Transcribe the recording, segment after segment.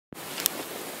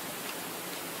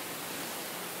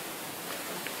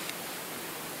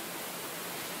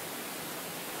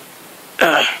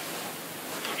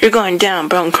You're going down,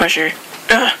 Bone Crusher.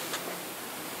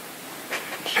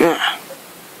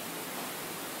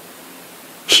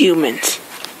 Humans.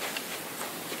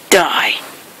 Die.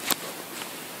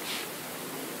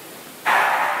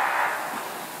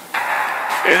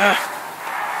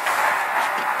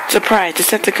 Surprise,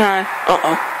 Decepticon.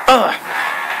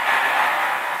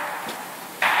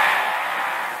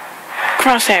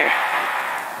 Crosshair.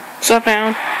 Sup,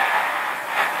 Hound?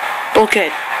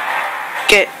 Bulkhead.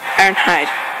 Get Ironhide.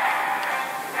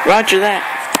 Roger that.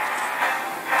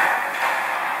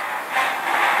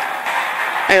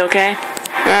 Are you okay?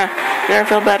 Never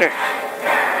feel better.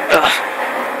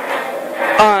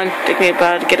 Take me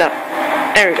about to get up.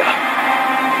 There we go.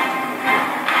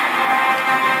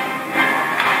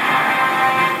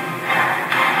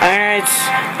 Alright.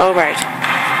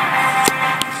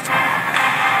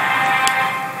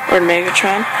 Lord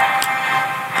Megatron,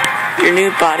 your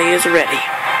new body is ready.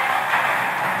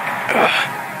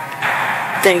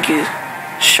 Thank you,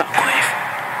 Shockwave.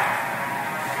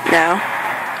 Now,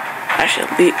 I shall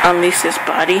unleash this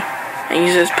body and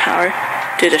use its power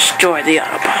to destroy the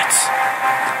Autobots.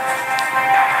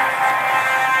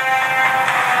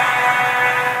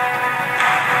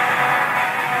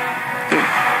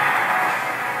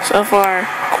 So far,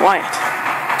 quiet.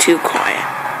 Too quiet.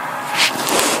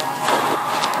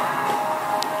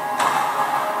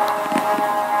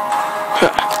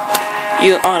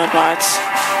 You Autobots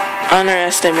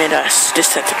underestimate us,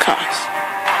 Decepticons.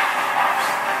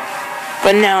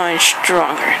 But now I'm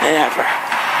stronger than ever.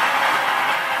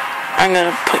 I'm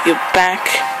gonna put you back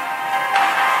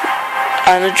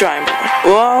on the drawing board.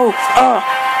 Whoa!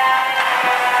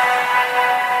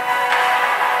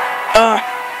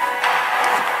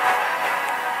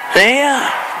 Yeah!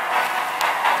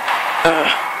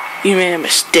 You made a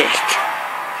mistake.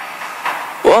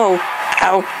 Whoa!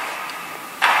 Ow!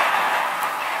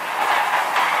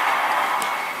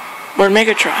 We're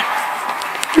Megatron.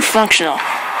 You're functional.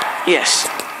 Yes.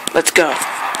 Let's go.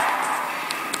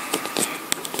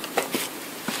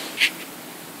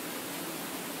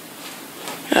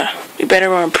 We better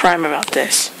run Prime about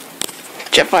this.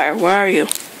 Jetfire, where are you?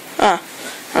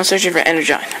 I'm searching for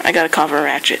Energon. I got a call for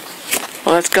Ratchet.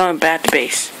 Well, let's go and bat the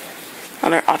base.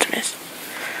 On our Optimus.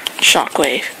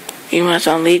 Shockwave. You must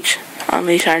unleash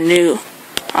our new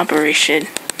operation.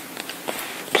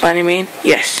 Plan, you mean?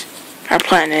 Yes. Our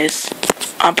plan is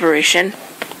Operation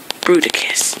Bruticus.